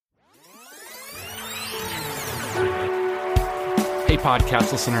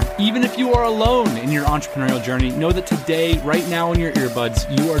podcast listener. Even if you are alone in your entrepreneurial journey, know that today, right now in your earbuds,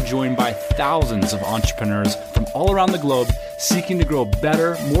 you are joined by thousands of entrepreneurs from all around the globe seeking to grow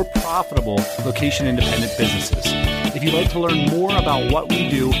better, more profitable, location-independent businesses. If you'd like to learn more about what we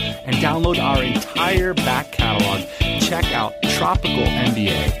do and download our entire back catalog, check out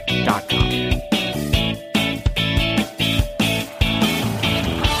tropicalmba.com.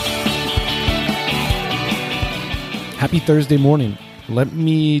 Happy Thursday morning. Let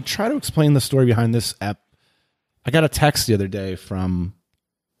me try to explain the story behind this app. I got a text the other day from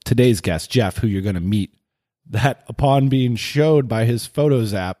today's guest, Jeff, who you're going to meet, that upon being showed by his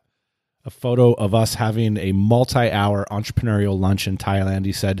Photos app, a photo of us having a multi-hour entrepreneurial lunch in Thailand,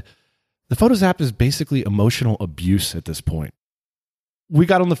 he said, the Photos app is basically emotional abuse at this point. We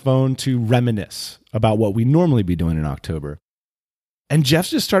got on the phone to reminisce about what we normally be doing in October. And Jeff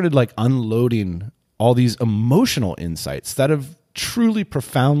just started unloading all these emotional insights that have truly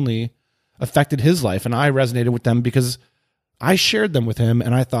profoundly affected his life. And I resonated with them because I shared them with him.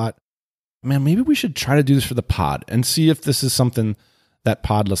 And I thought, man, maybe we should try to do this for the pod and see if this is something that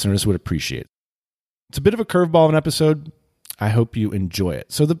pod listeners would appreciate. It's a bit of a curveball of an episode. I hope you enjoy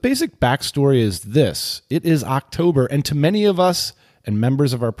it. So the basic backstory is this. It is October, and to many of us and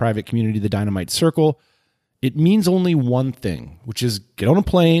members of our private community, the Dynamite Circle, it means only one thing, which is get on a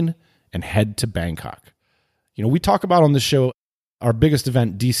plane and head to Bangkok. We talk about on this show our biggest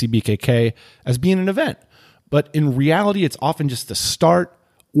event, DCBKK, as being an event. But in reality, it's often just the start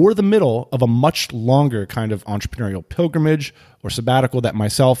or the middle of a much longer kind of entrepreneurial pilgrimage or sabbatical that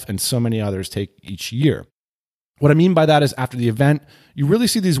myself and so many others take each year. What I mean by that is after the event, you really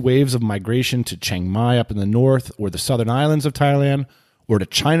see these waves of migration to Chiang Mai up in the north or the southern islands of Thailand, or to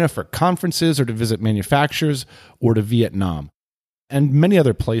China for conferences or to visit manufacturers, or to Vietnam, and many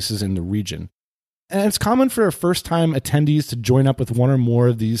other places in the region. And it's common for first-time attendees to join up with one or more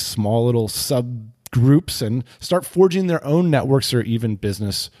of these small little subgroups and start forging their own networks or even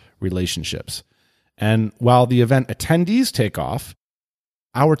business relationships. And while the event attendees take off,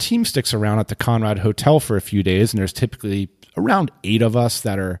 our team sticks around at the Conrad Hotel for a few days, and there's typically around 8 of us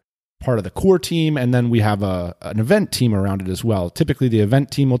that are part of the core team, and then we have an event team around it as well. Typically, the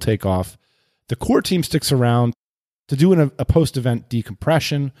event team will take off. The core team sticks around to do a post-event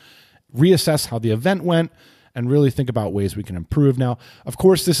decompression, reassess how the event went, and really think about ways we can improve. Now, of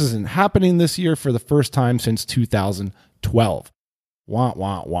course, this isn't happening this year for the first time since 2012. Wah,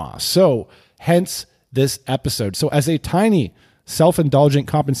 wah, wah. So, hence this episode. So, as a tiny self-indulgent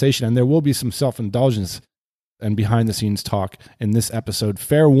compensation, and there will be some self-indulgence and behind-the-scenes talk in this episode,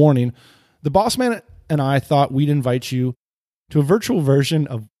 fair warning, the boss man and I thought we'd invite you to a virtual version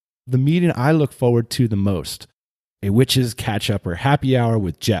of the meeting I look forward to the most, a witches catch-up or happy hour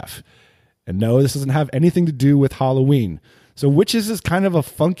with Jeff. And no, this doesn't have anything to do with Halloween. So Witches is kind of a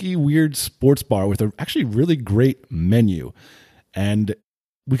funky, weird sports bar with a actually really great menu. And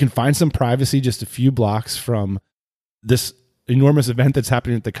we can find some privacy just a few blocks from this enormous event that's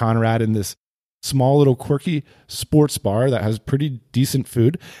happening at the Conrad in this small little quirky sports bar that has pretty decent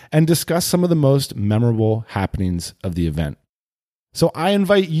food, and discuss some of the most memorable happenings of the event. So I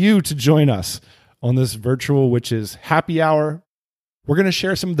invite you to join us on this virtual Witches happy hour. We're going to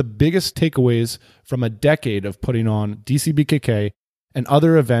share some of the biggest takeaways from a decade of putting on DCBKK and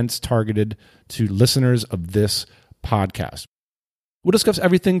other events targeted to listeners of this podcast. We'll discuss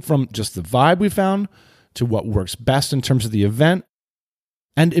everything from just the vibe we found to what works best in terms of the event,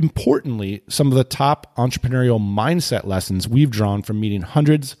 and importantly, some of the top entrepreneurial mindset lessons we've drawn from meeting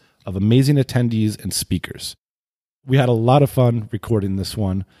hundreds of amazing attendees and speakers. We had a lot of fun recording this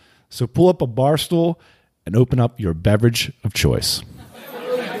one, so pull up a bar stool and open up your beverage of choice.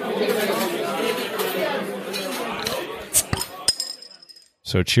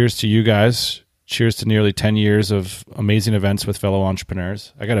 So cheers to you guys. Cheers to nearly 10 years of amazing events with fellow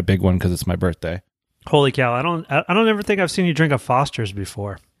entrepreneurs. I got a big one because it's my birthday. Holy cow, I don't ever think I've seen you drink a Foster's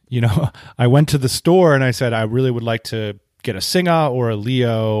before. I went to the store and I said I really would like to get a Singha or a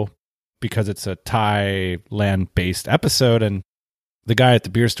Leo because it's a Thailand-based episode, and the guy at the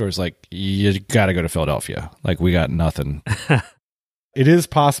beer store is like, you got to go to Philadelphia. We got nothing. It is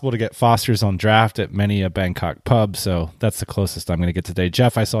possible to get Foster's on draft at many a Bangkok pub, so that's the closest I'm going to get today.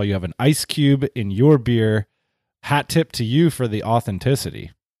 Jeff, I saw you have an ice cube in your beer. Hat tip to you for the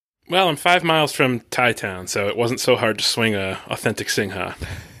authenticity. Well, I'm 5 miles from Thai Town, so it wasn't so hard to swing a authentic Singha.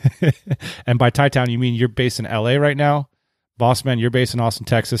 And by Thai Town, you mean you're based in LA right now? Bossman, you're based in Austin,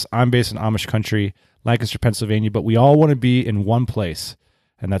 Texas. I'm based in Amish country, Lancaster, Pennsylvania, but we all want to be in one place,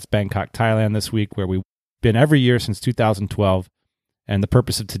 and that's Bangkok, Thailand this week, where we've been every year since 2012. And the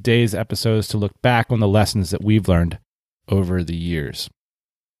purpose of today's episode is to look back on the lessons that we've learned over the years.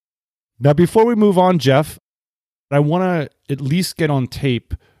 Now, before we move on, Jeff, I want to at least get on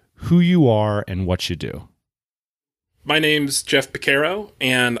tape who you are and what you do. My name's Jeff Piquero,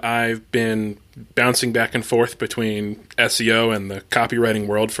 and I've been bouncing back and forth between SEO and the copywriting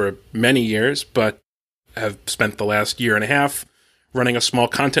world for many years, but have spent the last year and a half running a small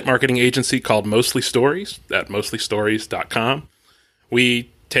content marketing agency called Mostly Stories at mostlystories.com.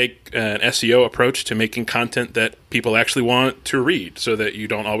 We take an SEO approach to making content that people actually want to read so that you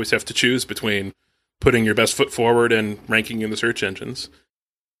don't always have to choose between putting your best foot forward and ranking in the search engines.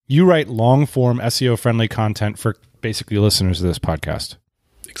 You write long-form SEO-friendly content for basically listeners of this podcast.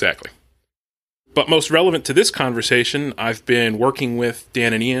 Exactly. But most relevant to this conversation, I've been working with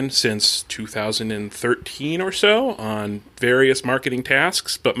Dan and Ian since 2013 or so on various marketing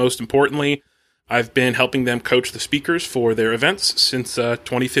tasks, but most importantly, I've been helping them coach the speakers for their events since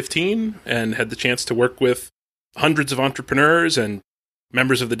 2015 and had the chance to work with hundreds of entrepreneurs and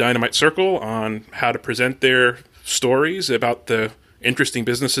members of the Dynamite Circle on how to present their stories about the interesting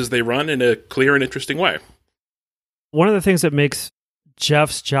businesses they run in a clear and interesting way. One of the things that makes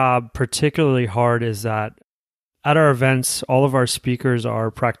Jeff's job particularly hard is that at our events, all of our speakers are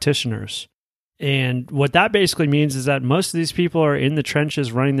practitioners. And what that basically means is that most of these people are in the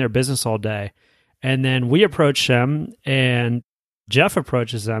trenches running their business all day. And then we approach them and Jeff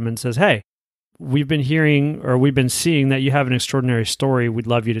approaches them and says, hey, we've been seeing that you have an extraordinary story. We'd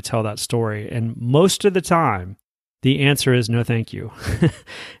love you to tell that story. And most of the time, the answer is no, thank you.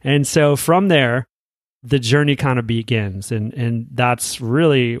 And so from there, the journey kind of begins. And that's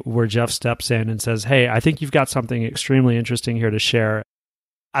really where Jeff steps in and says, hey, I think you've got something extremely interesting here to share.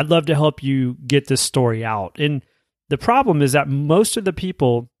 I'd love to help you get this story out. And the problem is that most of the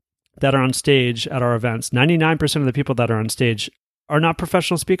people that are on stage at our events, 99% of the people that are on stage are not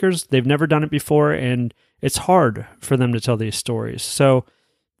professional speakers. They've never done it before, and it's hard for them to tell these stories. So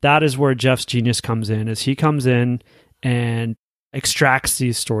that is where Jeff's genius comes in, is he comes in and extracts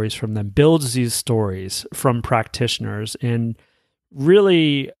these stories from them, builds these stories from practitioners, and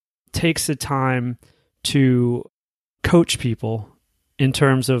really takes the time to coach people in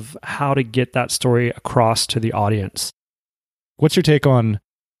terms of how to get that story across to the audience. What's your take on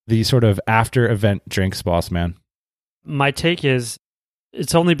the sort of after-event drinks, boss man? My take is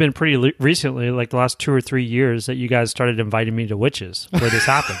it's only been pretty recently, like the last 2 or 3 years, that you guys started inviting me to Witches where this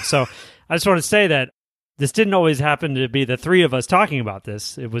happened. So I just want to say that this didn't always happen to be the three of us talking about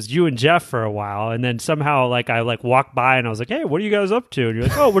this. It was you and Jeff for a while. And then somehow I walked by and I was like, hey, what are you guys up to? And you're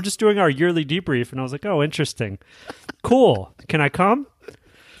like, oh, we're just doing our yearly debrief. And I was like, oh, interesting. Cool. Can I come?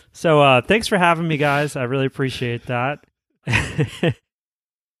 So thanks for having me, guys. I really appreciate that.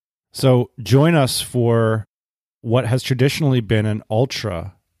 So join us for what has traditionally been an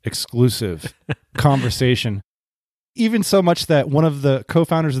ultra exclusive conversation, even so much that one of the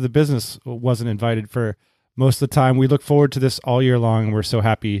co-founders of the business wasn't invited for most of the time. We look forward to this all year long, and we're so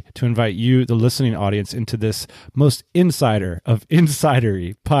happy to invite you, the listening audience, into this most insider of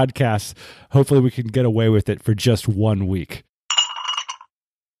insidery podcasts. Hopefully we can get away with it for just 1 week.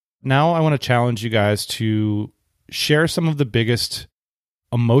 Now I want to challenge you guys to share some of the biggest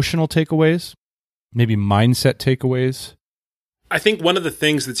emotional takeaways, maybe mindset takeaways. I think one of the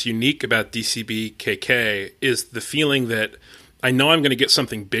things that's unique about DCB KK is the feeling that I know I'm going to get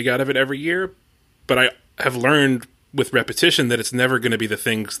something big out of it every year, but I have learned with repetition that it's never going to be the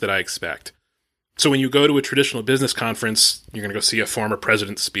things that I expect. So when you go to a traditional business conference, you're going to go see a former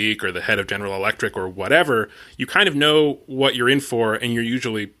president speak or the head of General Electric or whatever, you kind of know what you're in for and you're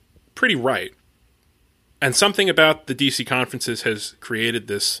usually pretty right. And something about the DC conferences has created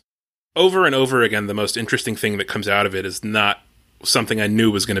this over and over again. The most interesting thing that comes out of it is not something I knew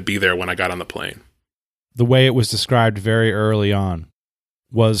was going to be there when I got on the plane. The way it was described very early on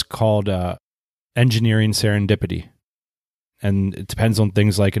was called engineering serendipity. And it depends on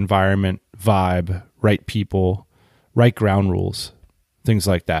things like environment, vibe, right people, right ground rules, things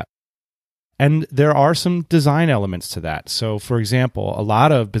like that. And there are some design elements to that. So, for example, a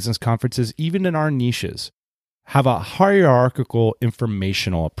lot of business conferences, even in our niches, have a hierarchical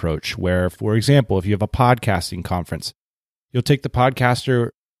informational approach where, for example, if you have a podcasting conference, you'll take the podcaster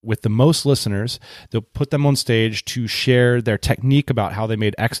with the most listeners, they'll put them on stage to share their technique about how they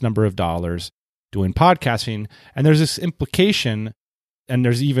made X number of dollars doing podcasting. And there's this implication, and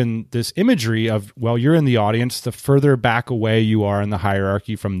there's even this imagery of, well, you're in the audience, the further back away you are in the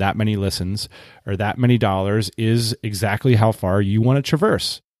hierarchy from that many listens or that many dollars is exactly how far you want to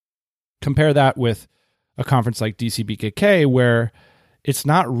traverse. Compare that with a conference like DCBKK, where it's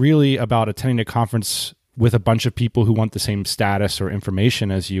not really about attending a conference with a bunch of people who want the same status or information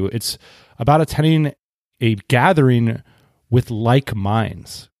as you. It's about attending a gathering with like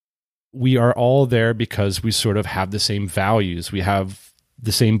minds. We are all there because we sort of have the same values. We have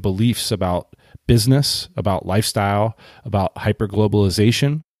the same beliefs about business, about lifestyle, about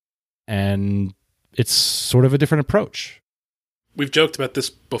hyperglobalization, and it's sort of a different approach. We've joked about this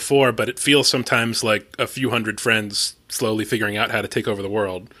before, but it feels sometimes like a few hundred friends slowly figuring out how to take over the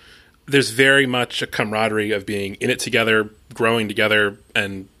world. There's very much a camaraderie of being in it together, growing together,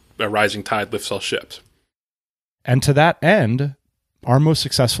 and a rising tide lifts all ships. And to that end, our most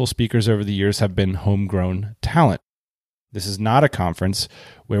successful speakers over the years have been homegrown talent. This is not a conference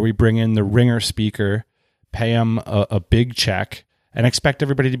where we bring in the ringer speaker, pay him a big check, and expect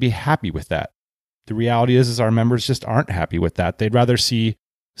everybody to be happy with that. The reality is our members just aren't happy with that. They'd rather see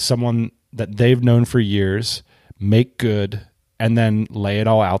someone that they've known for years make good and then lay it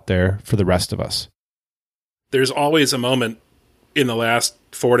all out there for the rest of us. There's always a moment in the last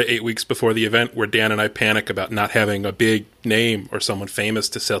 4 to 8 weeks before the event where Dan and I panic about not having a big name or someone famous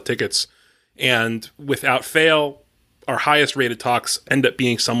to sell tickets. And without fail, our highest rated talks end up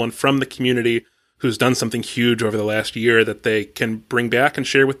being someone from the community who's done something huge over the last year that they can bring back and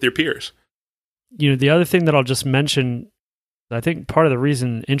share with their peers. The other thing that I'll just mention, I think part of the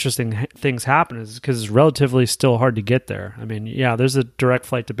reason interesting things happen is because it's relatively still hard to get there. I mean, yeah, there's a direct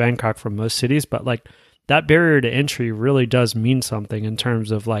flight to Bangkok from most cities, but that barrier to entry really does mean something in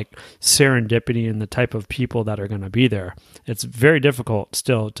terms of serendipity and the type of people that are going to be there. It's very difficult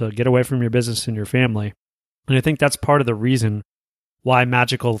still to get away from your business and your family. And I think that's part of the reason why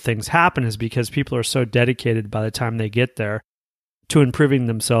magical things happen is because people are so dedicated by the time they get there to improving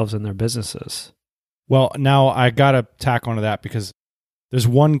themselves and their businesses. Well, now I got to tack onto that because there's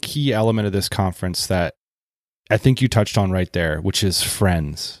one key element of this conference that I think you touched on right there, which is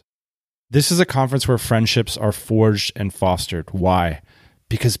friends. This is a conference where friendships are forged and fostered. Why?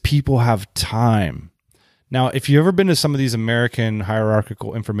 Because people have time. Now, if you've ever been to some of these American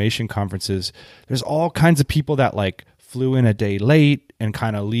hierarchical information conferences, there's all kinds of people that flew in a day late and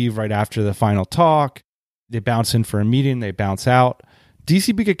kind of leave right after the final talk. They bounce in for a meeting, they bounce out.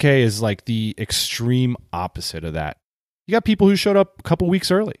 DCBKK is the extreme opposite of that. You got people who showed up a couple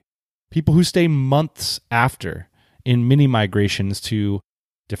weeks early, people who stay months after in mini migrations to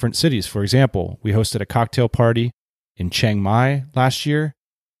different cities. For example, we hosted a cocktail party in Chiang Mai last year.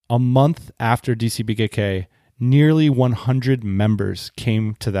 A month after DCBKK, nearly 100 members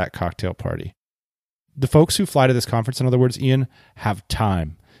came to that cocktail party. The folks who fly to this conference, in other words, Ian, have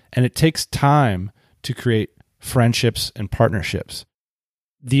time. And it takes time to create friendships and partnerships.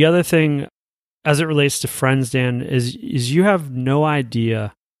 The other thing, as it relates to friends, Dan, is you have no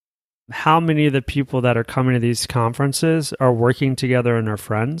idea how many of the people that are coming to these conferences are working together and are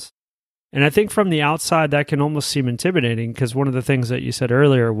friends. And I think from the outside, that can almost seem intimidating because one of the things that you said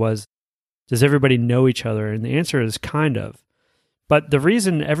earlier was, does everybody know each other? And the answer is kind of. But the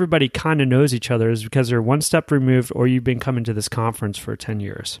reason everybody kind of knows each other is because they're one step removed or you've been coming to this conference for 10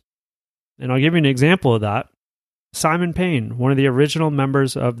 years. And I'll give you an example of that. Simon Payne, one of the original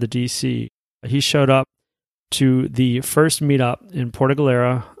members of the DC, he showed up to the first meetup in Porto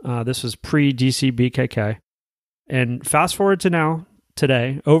Galera. This was pre-DC BKK. And fast forward to now,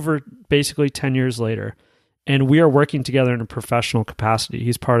 today, over basically 10 years later, and we are working together in a professional capacity.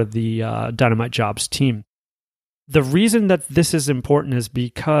 He's part of the Dynamite Jobs team. The reason that this is important is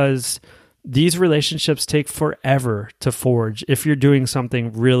because these relationships take forever to forge if you're doing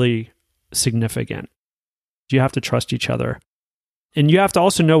something really significant. You have to trust each other. And you have to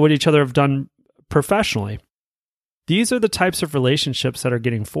also know what each other have done professionally. These are the types of relationships that are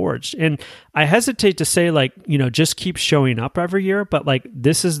getting forged. And I hesitate to say just keep showing up every year, but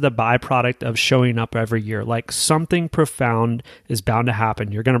this is the byproduct of showing up every year. Something profound is bound to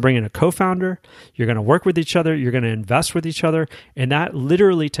happen. You're going to bring in a co-founder, you're going to work with each other, you're going to invest with each other, and that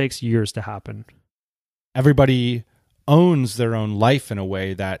literally takes years to happen. Everybody owns their own life in a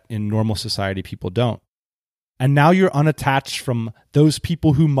way that in normal society people don't. And now you're unattached from those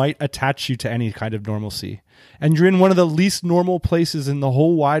people who might attach you to any kind of normalcy. And you're in one of the least normal places in the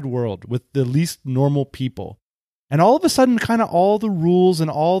whole wide world with the least normal people. And all of a sudden, kind of all the rules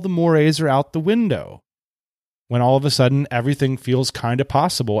and all the mores are out the window. When all of a sudden, everything feels kind of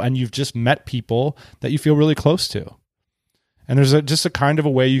possible and you've just met people that you feel really close to. And there's just a kind of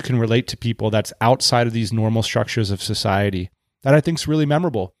a way you can relate to people that's outside of these normal structures of society that I think is really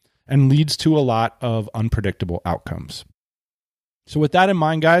memorable and leads to a lot of unpredictable outcomes. So with that in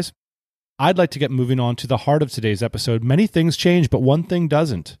mind, guys, I'd like to get moving on to the heart of today's episode. Many things change, but one thing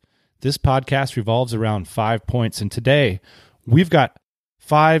doesn't. This podcast revolves around 5 points, and today we've got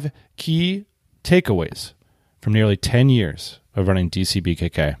 5 key takeaways from nearly 10 years of running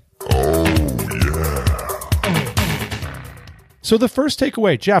DCBKK. So the first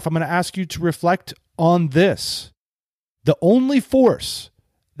takeaway, Jeff, I'm going to ask you to reflect on this. The only force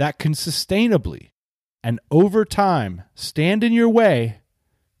that can sustainably and over time stand in your way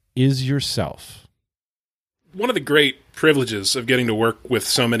is yourself. One of the great privileges of getting to work with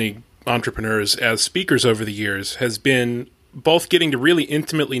so many entrepreneurs as speakers over the years has been both getting to really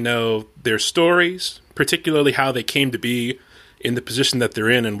intimately know their stories, particularly how they came to be in the position that they're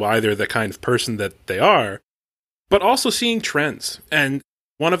in and why they're the kind of person that they are, but also seeing trends. And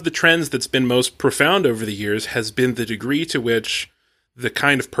one of the trends that's been most profound over the years has been the degree to which the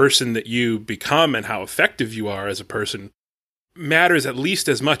kind of person that you become and how effective you are as a person matters at least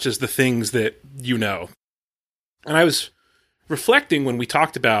as much as the things that you know. And I was reflecting when we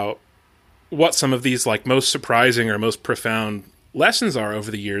talked about what some of these like most surprising or most profound lessons are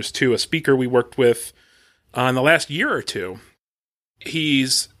over the years to a speaker we worked with in the last year or two.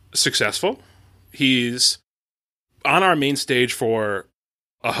 He's successful. He's on our main stage for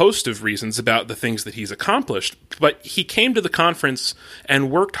a host of reasons about the things that he's accomplished, but he came to the conference and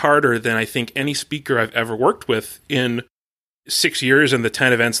worked harder than I think any speaker I've ever worked with in 6 years and the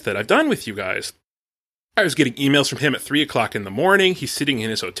 10 events that I've done with you guys. I was getting emails from him at 3 o'clock in the morning. He's sitting in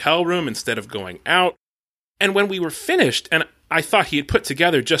his hotel room instead of going out. And when we were finished, and I thought he had put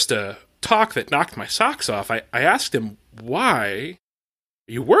together just a talk that knocked my socks off, I asked him, why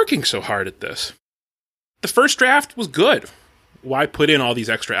are you working so hard at this? The first draft was good. Why put in all these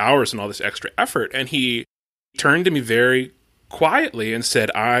extra hours and all this extra effort? And he turned to me very quietly and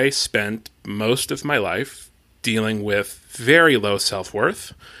said, I spent most of my life dealing with very low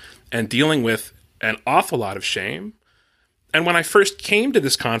self-worth and dealing with an awful lot of shame. And when I first came to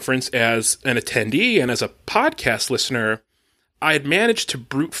this conference as an attendee and as a podcast listener, I had managed to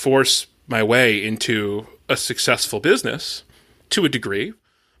brute force my way into a successful business to a degree,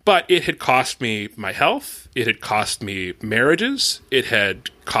 but it had cost me my health, it had cost me marriages, it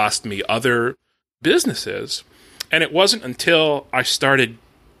had cost me other businesses. And it wasn't until I started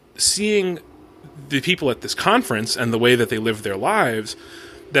seeing the people at this conference and the way that they lived their lives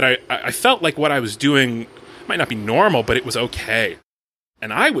that I felt like what I was doing might not be normal, but it was okay.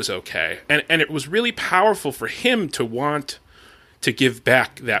 And I was okay. And it was really powerful for him to want to give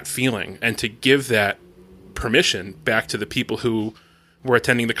back that feeling and to give that permission back to the people who were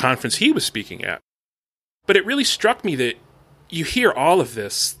attending the conference he was speaking at. But it really struck me that you hear all of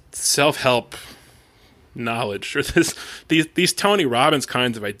this self-help knowledge or these Tony Robbins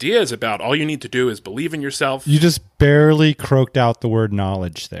kinds of ideas about all you need to do is believe in yourself. You just barely croaked out the word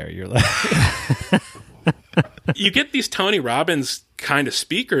knowledge there. You're like you get these Tony Robbins kind of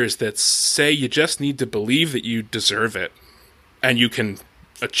speakers that say you just need to believe that you deserve it and you can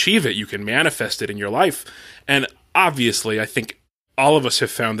achieve it, you can manifest it in your life. And obviously, I think all of us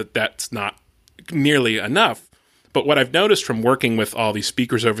have found that that's not nearly enough. But what I've noticed from working with all these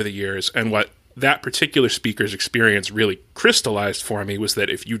speakers over the years and what that particular speaker's experience really crystallized for me was that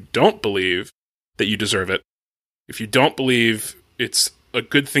if you don't believe that you deserve it, if you don't believe it's a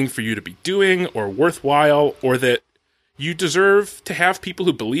good thing for you to be doing or worthwhile, or that you deserve to have people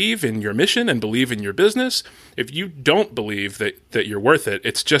who believe in your mission and believe in your business, if you don't believe that you're worth it,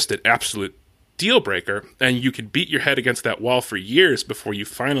 it's just an absolute deal breaker. And you can beat your head against that wall for years before you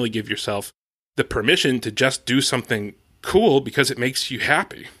finally give yourself the permission to just do something cool because it makes you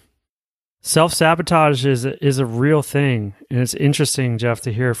happy. Self-sabotage is a real thing. And it's interesting, Jeff,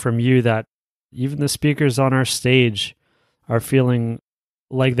 to hear from you that even the speakers on our stage are feeling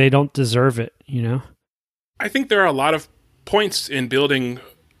like they don't deserve it, you know? I think there are a lot of points in building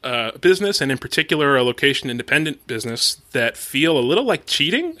a business, and in particular a location-independent business, that feel a little like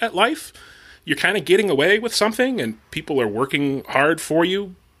cheating at life. You're kind of getting away with something, and people are working hard for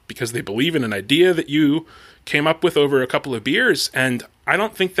you because they believe in an idea that you came up with over a couple of beers, and I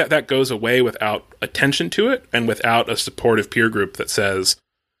don't think that goes away without attention to it and without a supportive peer group that says,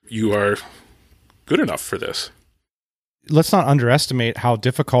 you are good enough for this. Let's not underestimate how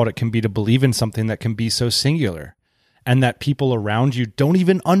difficult it can be to believe in something that can be so singular and that people around you don't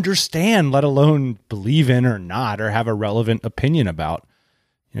even understand, let alone believe in or not, or have a relevant opinion about.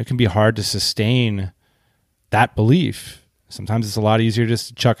 You know, it can be hard to sustain that belief. Sometimes it's a lot easier just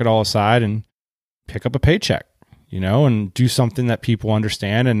to chuck it all aside and pick up a paycheck, you know, and do something that people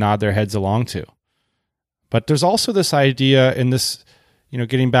understand and nod their heads along to. But there's also this idea in this, you know,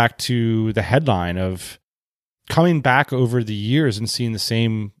 getting back to the headline of coming back over the years and seeing the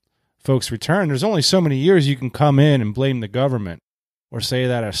same folks return. There's only so many years you can come in and blame the government or say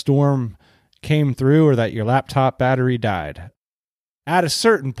that a storm came through or that your laptop battery died. At a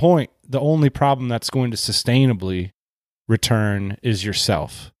certain point, the only problem that's going to sustainably return is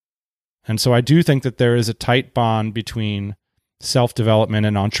yourself. And so I do think that there is a tight bond between self-development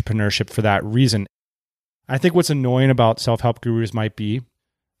and entrepreneurship for that reason. I think what's annoying about self-help gurus might be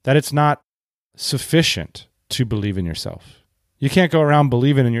that it's not sufficient to believe in yourself. You can't go around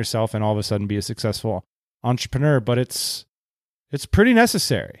believing in yourself and all of a sudden be a successful entrepreneur, but it's pretty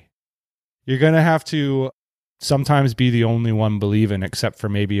necessary. You're going to have to sometimes be the only one believing, except for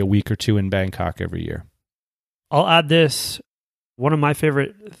maybe a week or two in Bangkok every year. I'll add this. One of my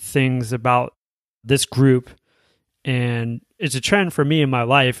favorite things about this group, and it's a trend for me in my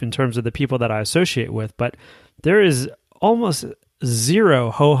life in terms of the people that I associate with, but there is almost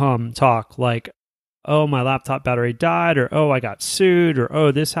zero ho-hum talk like, oh, my laptop battery died, or oh, I got sued, or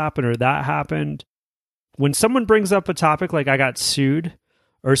oh, this happened or that happened. When someone brings up a topic like I got sued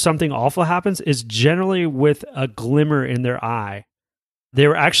or something awful happens, it's generally with a glimmer in their eye. They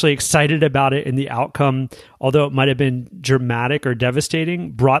were actually excited about it, and the outcome, although it might have been dramatic or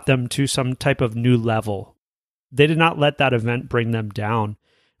devastating, brought them to some type of new level. They did not let that event bring them down.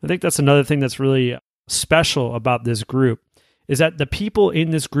 I think that's another thing that's really special about this group, is that the people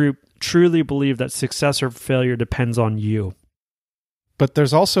in this group truly believe that success or failure depends on you. But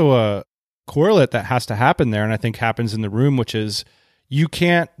there's also a correlate that has to happen there, and I think happens in the room, which is you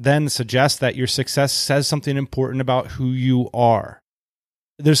can't then suggest that your success says something important about who you are.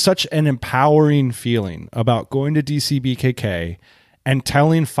 There's such an empowering feeling about going to DCBKK and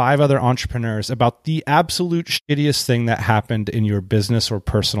telling 5 other entrepreneurs about the absolute shittiest thing that happened in your business or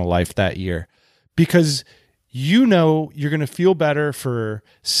personal life that year. Because you know you're going to feel better for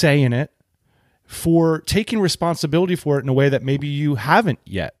saying it, for taking responsibility for it in a way that maybe you haven't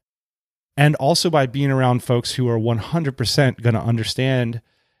yet. And also by being around folks who are 100% going to understand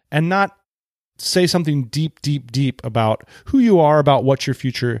and not say something deep about who you are, about what your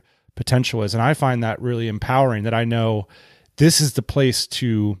future potential is. And I find that really empowering, that I know this is the place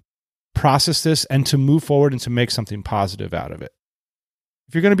to process this and to move forward and to make something positive out of it.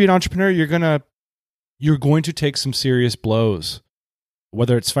 If you're going to be an entrepreneur, you're going to take some serious blows,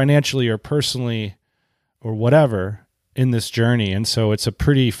 whether it's financially or personally or whatever in this journey. And so it's a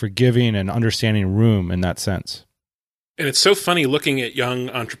pretty forgiving and understanding room in that sense. And it's so funny looking at young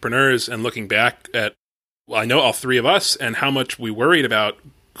entrepreneurs and looking back at, well, I know all 3 of us and how much we worried about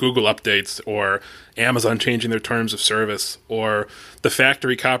Google updates or Amazon changing their terms of service or the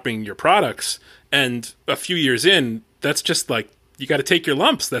factory copying your products. And a few years in, that's just like, you got to take your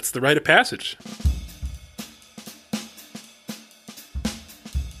lumps. That's the rite of passage.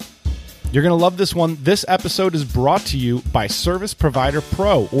 You're going to love this one. This episode is brought to you by Service Provider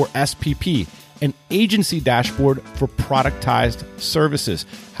Pro, or SPP, an agency dashboard for productized services.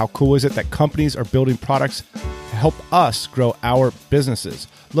 How cool is it that companies are building products to help us grow our businesses?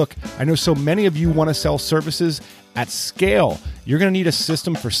 Look, I know so many of you want to sell services at scale. You're going to need a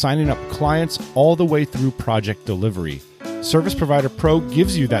system for signing up clients all the way through project delivery. Service Provider Pro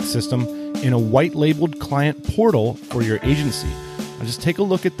gives you that system in a white-labeled client portal for your agency. Now just take a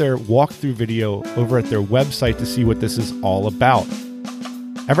look at their walkthrough video over at their website to see what this is all about.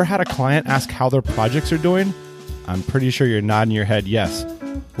 Ever had a client ask how their projects are doing? I'm pretty sure you're nodding your head yes.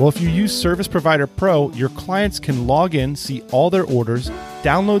 Well, if you use Service Provider Pro, your clients can log in, see all their orders,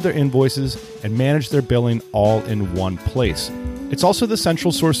 download their invoices, and manage their billing all in one place. It's also the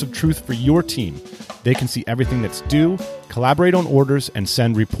central source of truth for your team. They can see everything that's due, collaborate on orders, and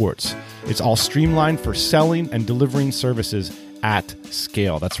send reports. It's all streamlined for selling and delivering services at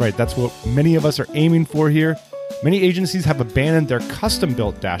scale. That's right. That's what many of us are aiming for here. Many agencies have abandoned their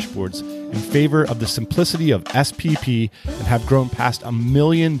custom-built dashboards in favor of the simplicity of SPP and have grown past $1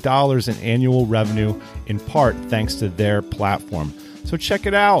 million in annual revenue, in part thanks to their platform. So check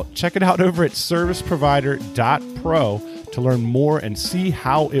it out. Check it out over at serviceprovider.pro to learn more and see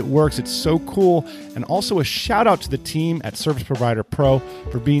how it works. It's so cool. And also a shout out to the team at Service Provider Pro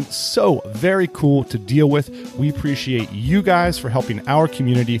for being so very cool to deal with. We appreciate you guys for helping our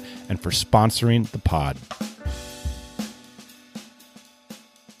community and for sponsoring the pod.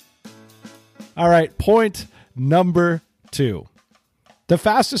 All right, point number 2. The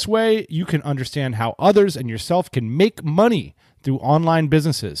fastest way you can understand how others and yourself can make money through online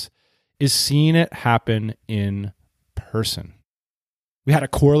businesses is seeing it happen in person. We had a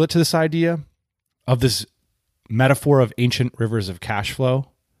correlate to this idea of this metaphor of ancient rivers of cash flow,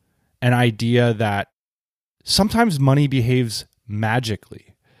 an idea that sometimes money behaves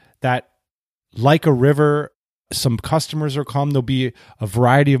magically, that like a river, some customers will come. There'll be a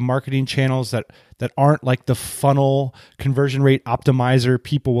variety of marketing channels that aren't like the funnel conversion rate optimizer.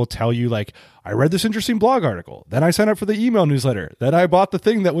 People will tell you like, I read this interesting blog article. Then I signed up for the email newsletter. Then I bought the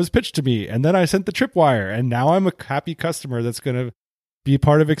thing that was pitched to me. And then I sent the tripwire. And now I'm a happy customer that's going to be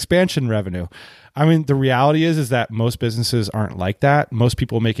part of expansion revenue. I mean, the reality is that most businesses aren't like that. Most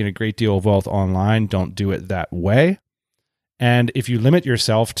people making a great deal of wealth online don't do it that way. And if you limit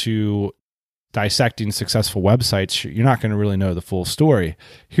yourself to dissecting successful websites, you're not going to really know the full story.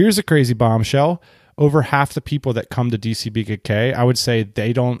 Here's a crazy bombshell. Over half the people that come to DCBKK, I would say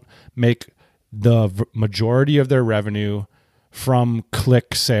they don't make the majority of their revenue from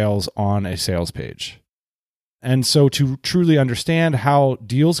click sales on a sales page. And so to truly understand how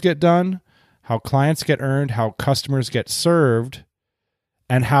deals get done, how clients get earned, how customers get served,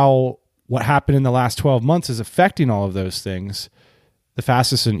 and how what happened in the last 12 months is affecting all of those things, the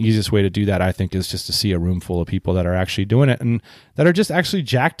fastest and easiest way to do that, I think, is just to see a room full of people that are actually doing it and that are just actually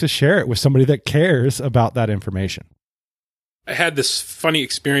jacked to share it with somebody that cares about that information. I had this funny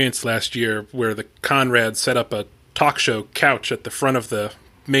experience last year where the Conrad set up a talk show couch at the front of the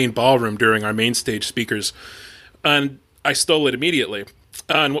main ballroom during our main stage speakers, and I stole it immediately.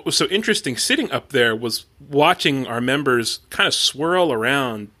 And what was so interesting sitting up there was watching our members kind of swirl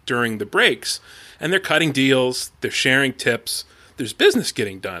around during the breaks, and they're cutting deals, they're sharing tips, there's business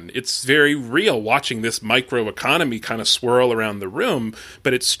getting done. It's very real watching this micro economy kind of swirl around the room,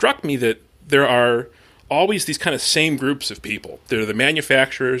 but it struck me that there are always these kind of same groups of people. There are the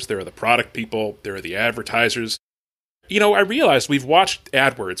manufacturers, there are the product people, there are the advertisers. You know, I realized we've watched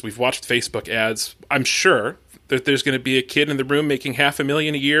AdWords, we've watched Facebook ads. I'm sure that there's going to be a kid in the room making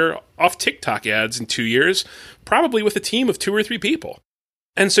 $500,000 a year off TikTok ads in 2 years, probably with a team of 2 or 3 people.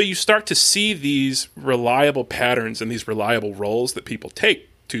 And so you start to see these reliable patterns and these reliable roles that people take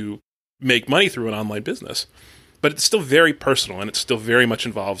to make money through an online business. But it's still very personal, and it still very much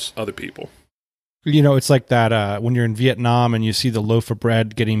involves other people. You know, it's like that when you're in Vietnam and you see the loaf of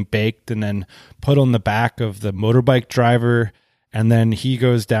bread getting baked and then put on the back of the motorbike driver, and then he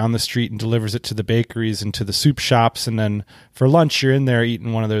goes down the street and delivers it to the bakeries and to the soup shops, and then for lunch you're in there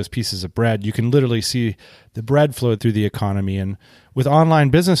eating one of those pieces of bread. You can literally see the bread flow through the economy. And with online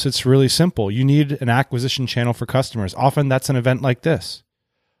business, it's really simple. You need an acquisition channel for customers. Often that's an event like this.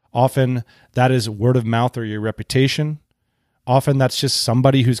 Often that is word of mouth or your reputation. Often that's just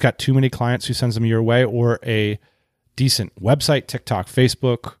somebody who's got too many clients who sends them your way, or a decent website, TikTok,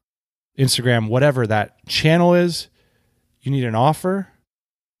 Facebook, Instagram, whatever that channel is. You need an offer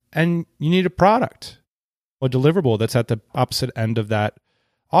and you need a product, a deliverable that's at the opposite end of that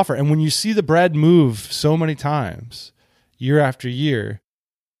offer. And when you see the bread move so many times, year after year,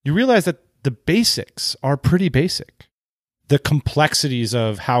 you realize that the basics are pretty basic. The complexities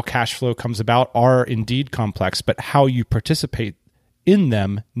of how cash flow comes about are indeed complex, but how you participate in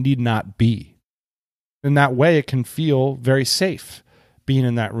them need not be. In that way, it can feel very safe being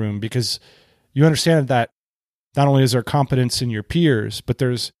in that room, because you understand that not only is there competence in your peers, but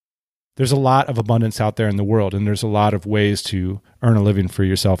there's a lot of abundance out there in the world, and there's a lot of ways to earn a living for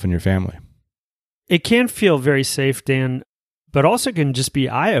yourself and your family. It can feel very safe, Dan, but also can just be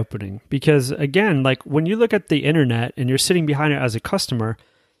eye-opening, because again, like when you look at the internet and you're sitting behind it as a customer,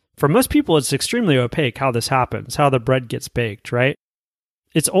 for most people it's extremely opaque how this happens, how the bread gets baked, right?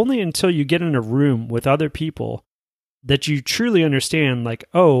 It's only until you get in a room with other people that you truly understand, like,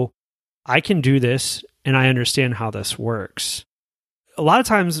 oh, I can do this and I understand how this works. A lot of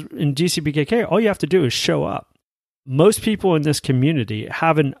times in DCBKK, all you have to do is show up. Most people in this community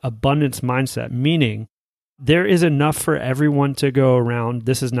have an abundance mindset, meaning there is enough for everyone to go around.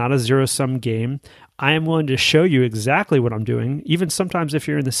 This is not a zero-sum game. I am willing to show you exactly what I'm doing, even sometimes if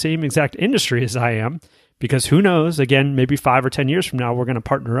you're in the same exact industry as I am, because who knows, again, maybe 5 or 10 years from now, we're going to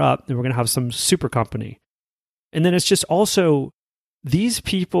partner up and we're going to have some super company. And then it's just also, these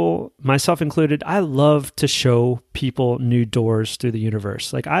people, myself included, I love to show people new doors through the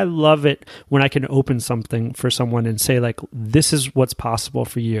universe. Like, I love it when I can open something for someone and say, like, this is what's possible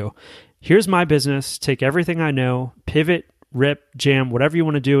for you. Here's my business. Take everything I know, pivot, rip, jam, whatever you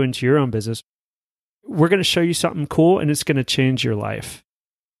want to do into your own business. We're going to show you something cool, and it's going to change your life.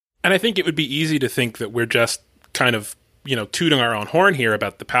 And I think it would be easy to think that we're just kind of, tooting our own horn here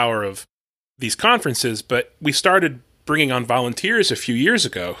about the power of these conferences, but we started bringing on volunteers a few years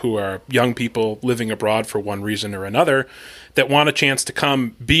ago who are young people living abroad for one reason or another that want a chance to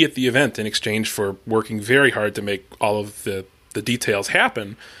come be at the event in exchange for working very hard to make all of the details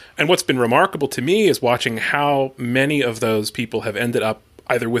happen. And what's been remarkable to me is watching how many of those people have ended up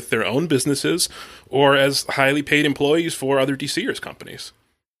either with their own businesses or as highly paid employees for other DCers companies.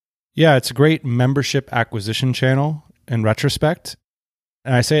 Yeah, it's a great membership acquisition channel in retrospect.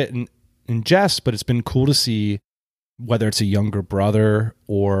 And I say it in jest, but it's been cool to see whether it's a younger brother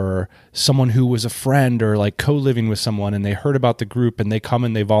or someone who was a friend or like co-living with someone, and they heard about the group and they come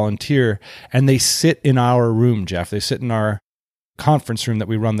and they volunteer and they sit in our room, Jeff. They sit in our conference room that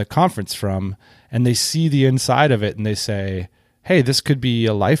we run the conference from, and they see the inside of it and they say, hey, this could be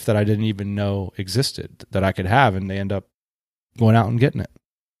a life that I didn't even know existed, that I could have, and they end up going out and getting it.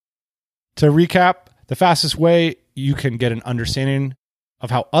 To recap, the fastest way you can get an understanding of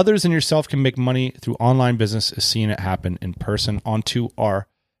how others and yourself can make money through online business is seeing it happen in person. On to our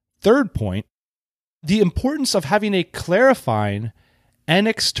third point, the importance of having a clarifying and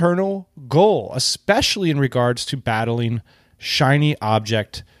external goal, especially in regards to battling shiny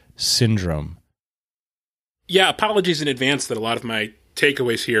object syndrome. Yeah, apologies in advance that a lot of my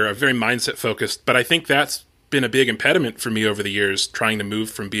takeaways here are very mindset focused, but I think that's been a big impediment for me over the years, trying to move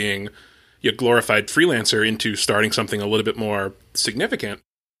from being a glorified freelancer into starting something a little bit more significant.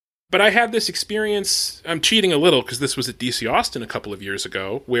 But I had this experience, I'm cheating a little because this was at DC Austin a couple of years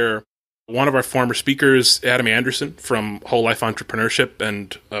ago, where one of our former speakers, Adam Anderson from Whole Life Entrepreneurship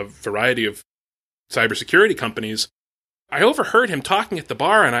and a variety of cybersecurity companies, I overheard him talking at the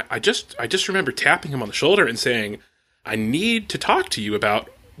bar, and I just remember tapping him on the shoulder and saying, I need to talk to you about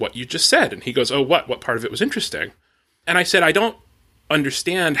what you just said. And he goes, oh, what? What part of it was interesting? And I said, I don't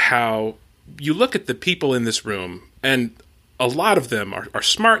understand how you look at the people in this room, and a lot of them are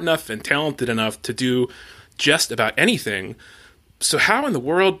smart enough and talented enough to do just about anything. So how in the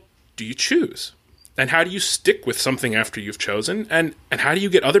world do you choose? And how do you stick with something after you've chosen? And how do you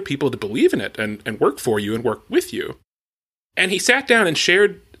get other people to believe in it and work for you and work with you? And he sat down and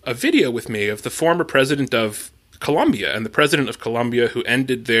shared a video with me of the former president of Colombia and the president of Colombia who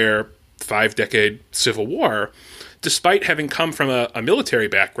ended their 5-decade civil war, despite having come from a military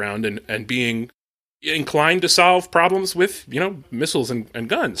background and being inclined to solve problems with, missiles and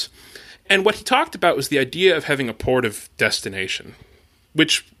guns. And what he talked about was the idea of having a port of destination,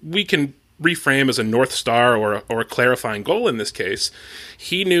 which we can reframe as a North Star or a clarifying goal in this case.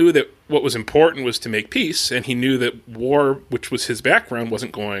 He knew that what was important was to make peace, and he knew that war, which was his background,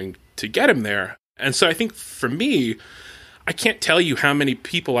 wasn't going to get him there. And so I think for me, I can't tell you how many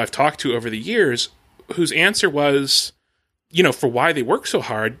people I've talked to over the years whose answer was, for why they work so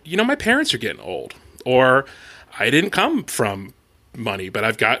hard, my parents are getting old, or I didn't come from money, but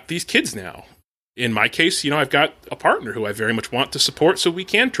I've got these kids now. In my case, I've got a partner who I very much want to support so we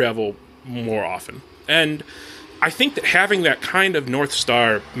can travel more often. And I think that having that kind of North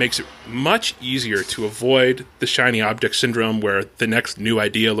Star makes it much easier to avoid the shiny object syndrome where the next new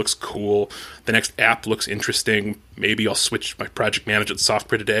idea looks cool, the next app looks interesting, maybe I'll switch my project management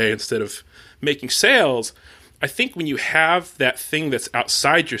software today instead of making sales. I think when you have that thing that's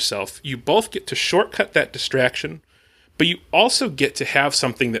outside yourself, you both get to shortcut that distraction, but you also get to have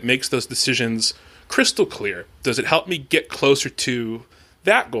something that makes those decisions crystal clear. Does it help me get closer to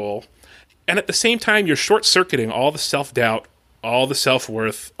that goal? And at the same time, you're short-circuiting all the self-doubt, all the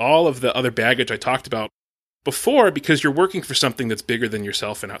self-worth, all of the other baggage I talked about before, because you're working for something that's bigger than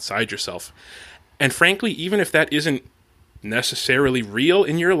yourself and outside yourself. And frankly, even if that isn't necessarily real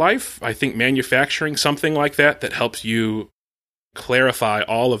in your life, I think manufacturing something like that helps you clarify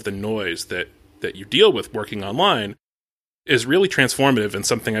all of the noise that you deal with working online is really transformative and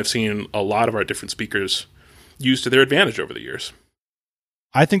something I've seen a lot of our different speakers use to their advantage over the years.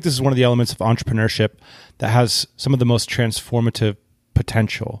 I think this is one of the elements of entrepreneurship that has some of the most transformative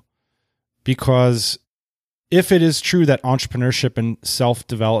potential, because if it is true that entrepreneurship and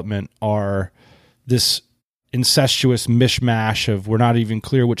self-development are this incestuous mishmash of we're not even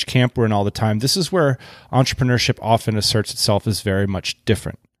clear which camp we're in all the time, this is where entrepreneurship often asserts itself as very much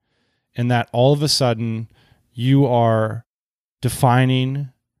different, in that all of a sudden you are defining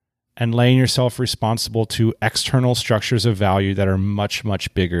and laying yourself responsible to external structures of value that are much,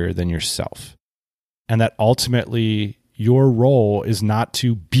 much bigger than yourself. And that ultimately your role is not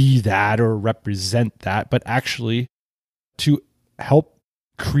to be that or represent that, but actually to help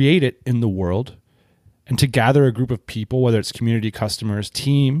create it in the world and to gather a group of people, whether it's community, customers,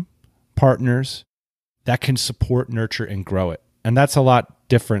 team, partners, that can support, nurture, and grow it. And that's a lot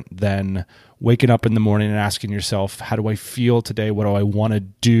different than waking up in the morning and asking yourself, how do I feel today? What do I want to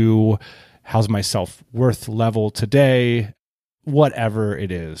do? How's my self-worth level today? Whatever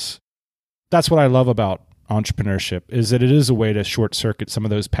it is. That's what I love about entrepreneurship, is that it is a way to short circuit some of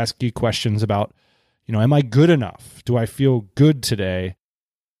those pesky questions about, am I good enough? Do I feel good today?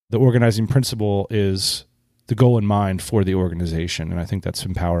 The organizing principle is the goal in mind for the organization. And I think that's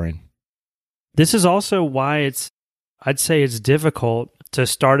empowering. This is also why I'd say it's difficult to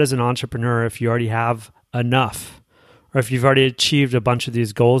start as an entrepreneur if you already have enough, or if you've already achieved a bunch of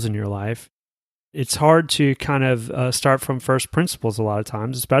these goals in your life. It's hard to kind of start from first principles a lot of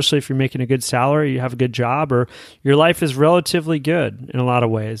times, especially if you're making a good salary, you have a good job, or your life is relatively good in a lot of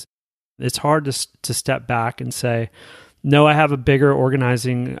ways. It's hard to step back and say, No, I have a bigger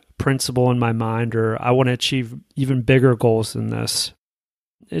organizing principle in my mind, or I want to achieve even bigger goals than this.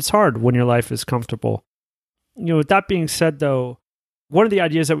 It's hard when your life is comfortable. With that being said, though, one of the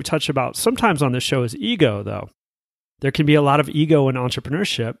ideas that we touch about sometimes on this show is ego, though. There can be a lot of ego in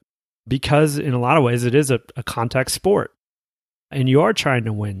entrepreneurship because in a lot of ways it is a contact sport. And you are trying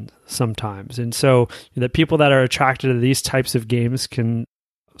to win sometimes. And so the people that are attracted to these types of games can,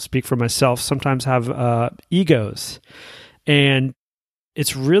 speak for myself, sometimes have egos. And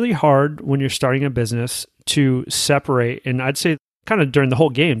it's really hard when you're starting a business to separate, and I'd say kind of during the whole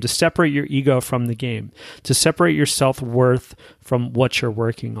game, to separate your ego from the game, to separate your self-worth from what you're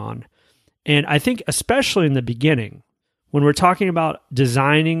working on. And I think especially in the beginning, when we're talking about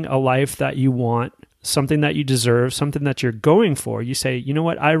designing a life that you want, something that you deserve, something that you're going for, you say, you know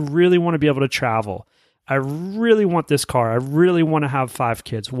what, I really want to be able to travel. I really want this car. I really want to have 5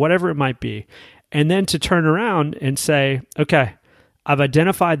 kids, whatever it might be. And then to turn around and say, okay, I've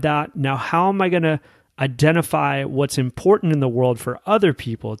identified that. Now, how am I going to identify what's important in the world for other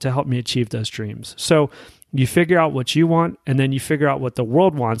people to help me achieve those dreams? So you figure out what you want, and then you figure out what the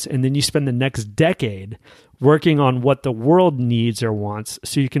world wants, and then you spend the next decade working on what the world needs or wants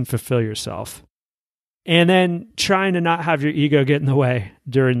so you can fulfill yourself. And then trying to not have your ego get in the way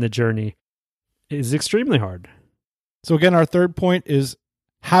during the journey is extremely hard. So again, our third point is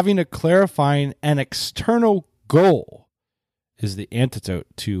having a clarifying and external goal is the antidote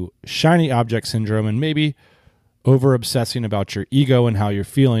to shiny object syndrome and maybe over obsessing about your ego and how you're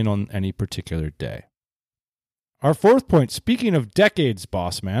feeling on any particular day. Our fourth point, speaking of decades,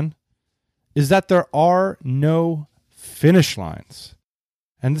 boss man, is that there are no finish lines.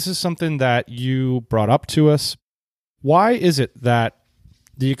 And this is something that you brought up to us. Why is it that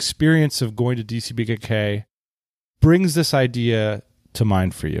the experience of going to DCBKK brings this idea to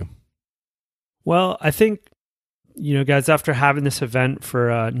mind for you? Well, I think, guys, after having this event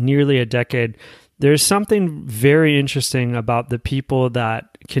for nearly a decade, there's something very interesting about the people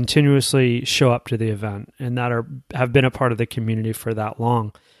that continuously show up to the event and that have been a part of the community for that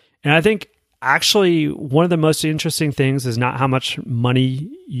long. And I think actually, one of the most interesting things is not how much money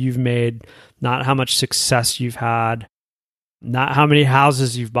you've made, not how much success you've had, not how many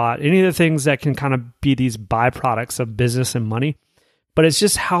houses you've bought, any of the things that can kind of be these byproducts of business and money, but it's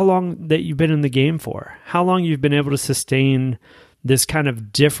just how long that you've been in the game for, how long you've been able to sustain this kind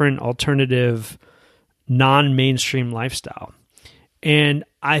of different, alternative, non-mainstream lifestyle. And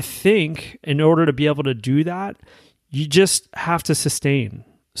I think in order to be able to do that, you just have to sustain.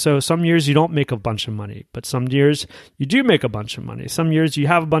 So some years you don't make a bunch of money, but some years you do make a bunch of money. Some years you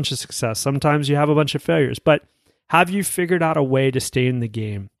have a bunch of success. Sometimes you have a bunch of failures. But have you figured out a way to stay in the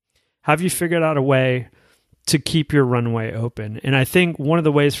game? Have you figured out a way to keep your runway open? And I think one of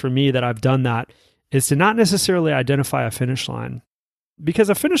the ways for me that I've done that is to not necessarily identify a finish line, because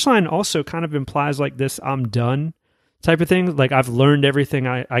a finish line also kind of implies like this I'm done type of thing. Like I've learned everything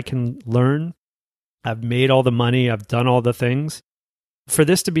I can learn. I've made all the money. I've done all the things. For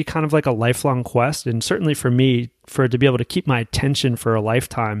this to be kind of like a lifelong quest, and certainly for me, for it to be able to keep my attention for a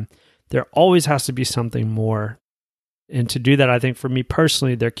lifetime, there always has to be something more. And to do that, I think for me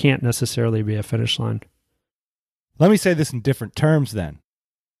personally, there can't necessarily be a finish line. Let me say this in different terms then.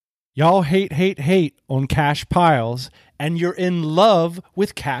 Y'all hate on cash piles, and you're in love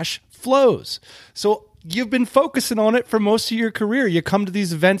with cash flows. So you've been focusing on it for most of your career. You come to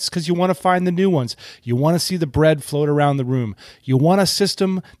these events because you want to find the new ones. You want to see the bread float around the room. You want a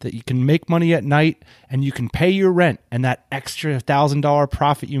system that you can make money at night and you can pay your rent, and that extra $1,000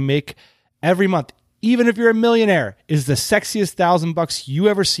 profit you make every month, even if you're a millionaire, is the sexiest $1,000 you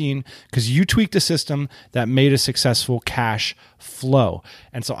ever seen because you tweaked a system that made a successful cash flow.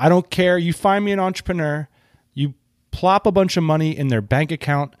 And so I don't care. You find me an entrepreneur, you plop a bunch of money in their bank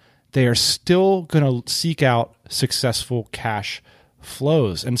account, they are still going to seek out successful cash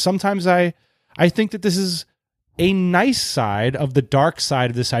flows. And sometimes I think that this is a nice side of the dark side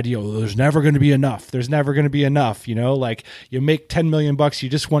of this idea. Oh, there's never going to be enough. There's never going to be enough. Like you make $10 million, you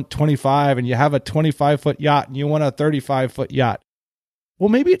just want 25, and you have a 25-foot yacht and you want a 35-foot yacht. Well,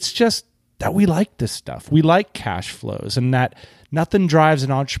 maybe it's just that we like this stuff. We like cash flows, and that nothing drives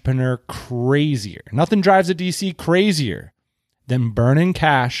an entrepreneur crazier. Nothing drives a DC crazier than burning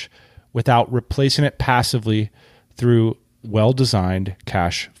cash without replacing it passively through well-designed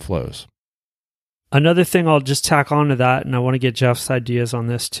cash flows. Another thing I'll just tack on to that, and I want to get Jeff's ideas on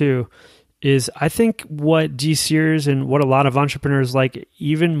this too, is I think what DCers and what a lot of entrepreneurs like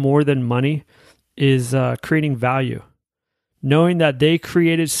even more than money is creating value. Knowing that they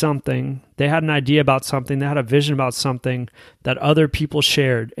created something, they had an idea about something, they had a vision about something that other people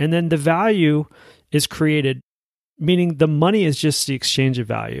shared. And then the value is created meaning the money is just the exchange of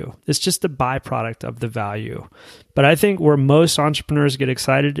value. It's just the byproduct of the value. But I think where most entrepreneurs get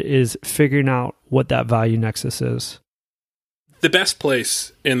excited is figuring out what that value nexus is. The best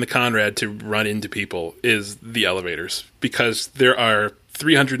place in the Conrad to run into people is the elevators, because there are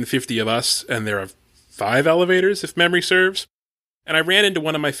 350 of us and there are 5 elevators, if memory serves. And I ran into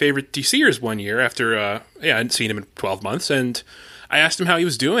one of my favorite DCers one year after, I hadn't seen him in 12 months, and I asked him how he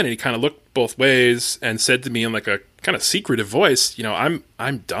was doing, and he kind of looked both ways and said to me in like a kind of secretive voice,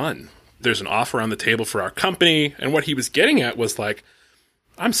 I'm done. There's an offer on the table for our company. And what he was getting at was like,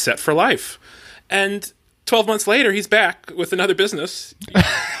 I'm set for life. And 12 months later, he's back with another business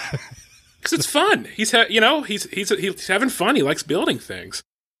because it's fun. He's having fun. He likes building things.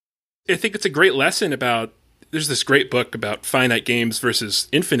 I think it's a great lesson about, there's this great book about finite games versus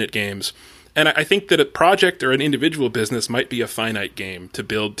infinite games. And I think that a project or an individual business might be a finite game to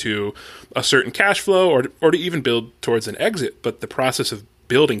build to a certain cash flow or to even build towards an exit. But the process of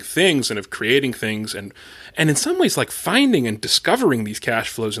building things and of creating things and in some ways like finding and discovering these cash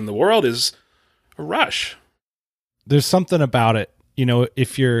flows in the world is a rush. There's something about it.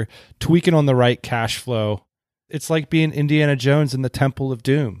 If you're tweaking on the right cash flow, it's like being Indiana Jones in the Temple of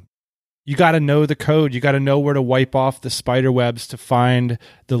Doom. You got to know the code. You got to know where to wipe off the spider webs to find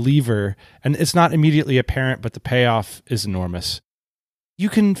the lever. And it's not immediately apparent, but the payoff is enormous. You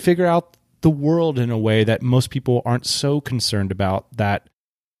can figure out the world in a way that most people aren't so concerned about that.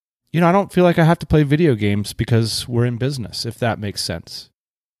 I don't feel like I have to play video games because we're in business, if that makes sense.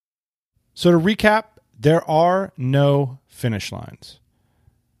 So to recap, there are no finish lines.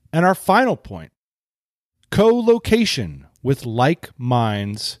 And our final point, co-location with like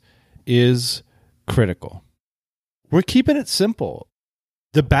minds is critical. We're keeping it simple.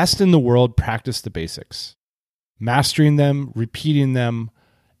 The best in the world practice the basics, mastering them, repeating them,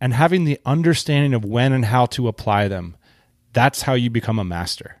 and having the understanding of when and how to apply them. That's how you become a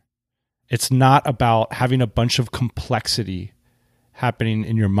master. It's not about having a bunch of complexity happening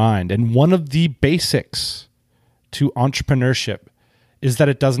in your mind. And one of the basics to entrepreneurship is that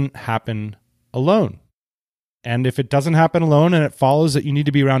it doesn't happen alone. And if it doesn't happen alone, and it follows that you need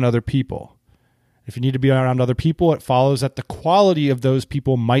to be around other people. If you need to be around other people, it follows that the quality of those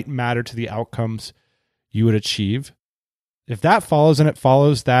people might matter to the outcomes you would achieve. If that follows, and it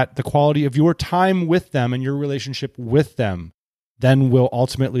follows that the quality of your time with them and your relationship with them then will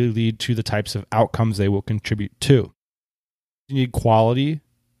ultimately lead to the types of outcomes they will contribute to. You need quality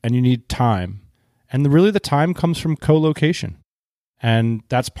and you need time. And really the time comes from co-location. And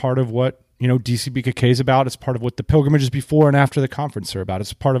that's part of what DCBKK is about. It's part of what the pilgrimages before and after the conference are about.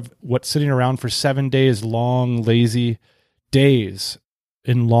 It's part of what sitting around for 7 days, long, lazy days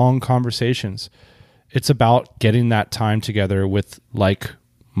in long conversations. It's about getting that time together with like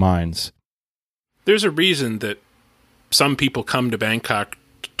minds. There's a reason that some people come to Bangkok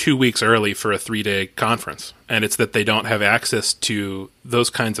 2 weeks early for a 3-day conference, and it's that they don't have access to those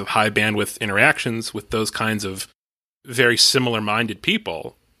kinds of high bandwidth interactions with those kinds of very similar-minded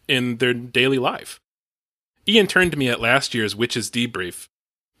people in their daily life. Ian turned to me at last year's Witches Debrief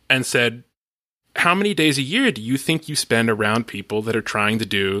and said, how many days a year do you think you spend around people that are trying to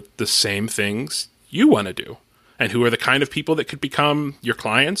do the same things you want to do? And who are the kind of people that could become your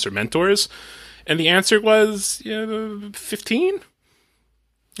clients or mentors? And the answer was 15.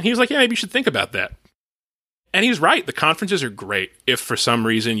 And he was like, yeah, maybe you should think about that. And he's right. The conferences are great if for some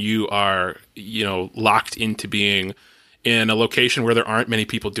reason you are, locked into being in a location where there aren't many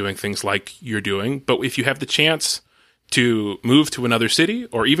people doing things like you're doing. But if you have the chance to move to another city,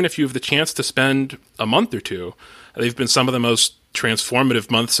 or even if you have the chance to spend a month or two, they've been some of the most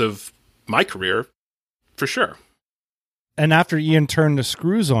transformative months of my career, for sure. And after Ian turned the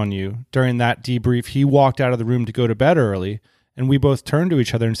screws on you during that debrief, he walked out of the room to go to bed early, and we both turned to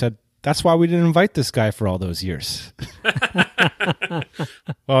each other and said, that's why we didn't invite this guy for all those years.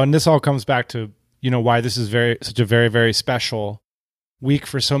 Well, and this all comes back to, why this is such a very, very special week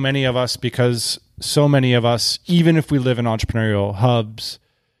for so many of us, because so many of us, even if we live in entrepreneurial hubs,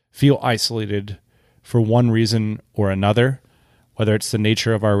 feel isolated for one reason or another, whether it's the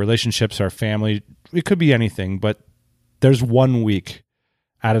nature of our relationships, our family, it could be anything, but there's 1 week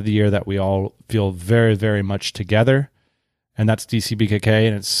out of the year that we all feel very, very much together, and that's DCBKK,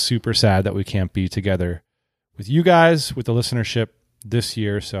 and it's super sad that we can't be together with you guys, with the listenership this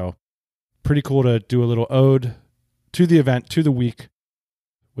year. So pretty cool to do a little ode to the event, to the week.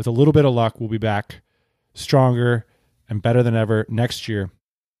 With a little bit of luck, we'll be back stronger and better than ever next year.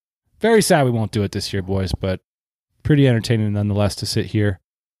 Very sad we won't do it this year, boys, but pretty entertaining nonetheless to sit here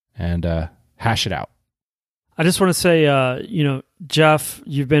and hash it out. I just want to say, Jeff,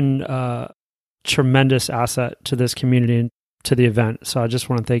 you've been tremendous asset to this community and to the event. So I just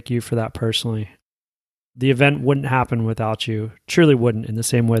want to thank you for that personally. The event wouldn't happen without you. Truly wouldn't, in the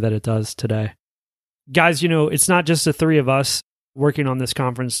same way that it does today. Guys, it's not just the three of us working on this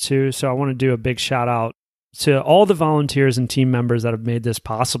conference too. So I want to do a big shout out to all the volunteers and team members that have made this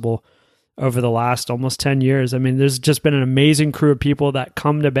possible over the last almost 10 years. I mean, there's just been an amazing crew of people that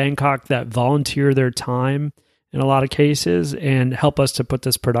come to Bangkok that volunteer their time in a lot of cases and help us to put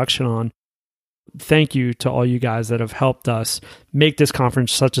this production on. Thank you to all you guys that have helped us make this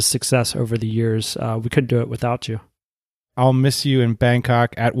conference such a success over the years. We couldn't do it without you. I'll miss you in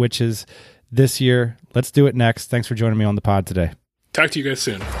Bangkok at Witches this year. Let's do it next. Thanks for joining me on the pod today. Talk to you guys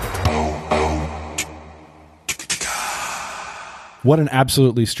soon. What an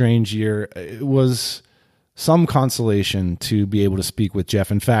absolutely strange year. It was some consolation to be able to speak with Jeff.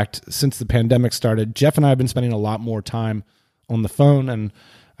 In fact, since the pandemic started, Jeff and I have been spending a lot more time on the phone, and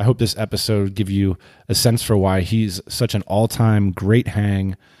I hope this episode give you a sense for why he's such an all-time great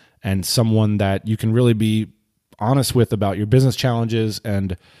hang and someone that you can really be honest with about your business challenges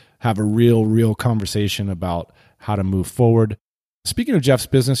and have a real conversation about how to move forward. Speaking of Jeff's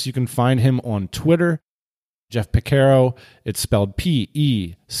business, you can find him on Twitter, Jeff Picaro. It's spelled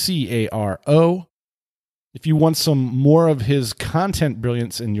Pecaro. If you want some more of his content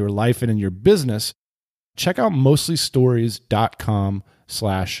brilliance in your life and in your business, check out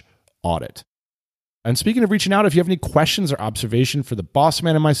mostlystories.com/audit. And speaking of reaching out, if you have any questions or observation for the boss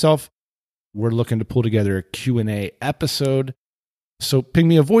man and myself, we're looking to pull together a Q&A episode. So ping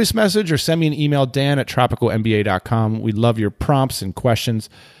me a voice message or send me an email, dan@tropicalmba.com. We love your prompts and questions.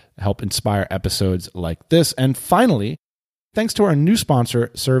 Help inspire episodes like this. And finally, thanks to our new sponsor,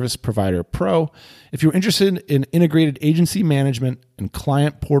 Service Provider Pro. If you're interested in integrated agency management and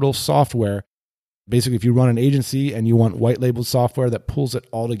client portal software, basically if you run an agency and you want white labeled software that pulls it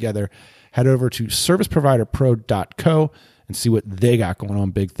all together, head over to serviceproviderpro.co and see what they got going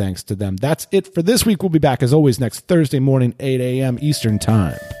on. Big thanks to them. That's it for this week. We'll be back as always next Thursday morning, 8 a.m. Eastern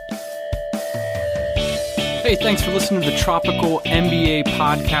Time. Hey, thanks for listening to the Tropical MBA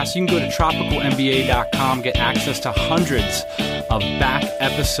podcast. You can go to tropicalmba.com, get access to hundreds of back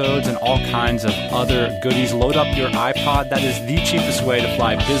episodes and all kinds of other goodies. Load up your iPod. That is the cheapest way to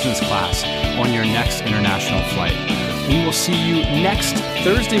fly business class on your next international flight. We will see you next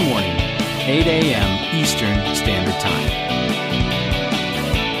Thursday morning, 8 a.m. Eastern Standard Time.